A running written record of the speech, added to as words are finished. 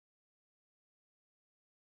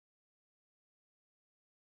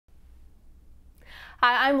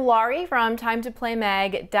Hi, I'm Laurie from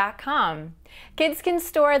TimeToPlayMag.com. Kids can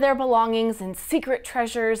store their belongings and secret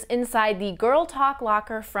treasures inside the Girl Talk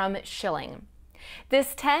locker from Schylling.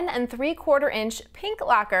 This 10 3/4 inch pink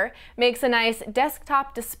locker makes a nice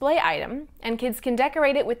desktop display item, and kids can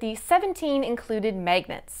decorate it with the 17 included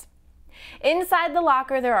magnets. Inside the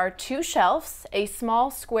locker there are 2 shelves, a small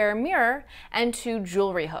square mirror, and 2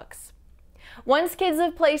 jewelry hooks. Once kids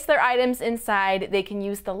have placed their items inside, they can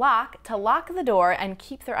use the lock to lock the door and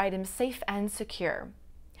keep their items safe and secure.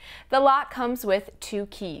 The lock comes with 2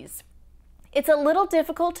 keys. It's a little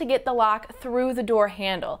difficult to get the lock through the door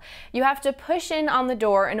handle. You have to push in on the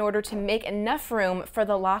door in order to make enough room for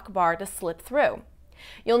the lock bar to slip through.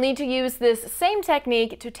 You'll need to use this same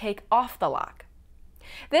technique to take off the lock.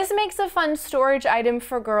 This makes a fun storage item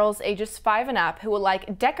for girls ages 5 and up who will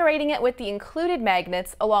like decorating it with the included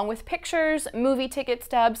magnets along with pictures, movie ticket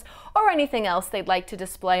stubs, or anything else they'd like to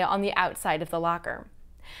display on the outside of the locker.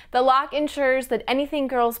 The lock ensures that anything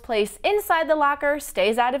girls place inside the locker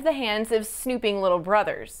stays out of the hands of snooping little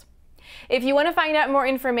brothers. If you want to find out more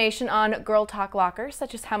information on Girl Talk lockers,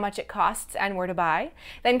 such as how much it costs and where to buy,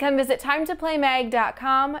 then come visit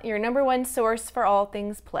TimeToPlayMag.com, your #1 source for all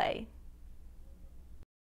things play.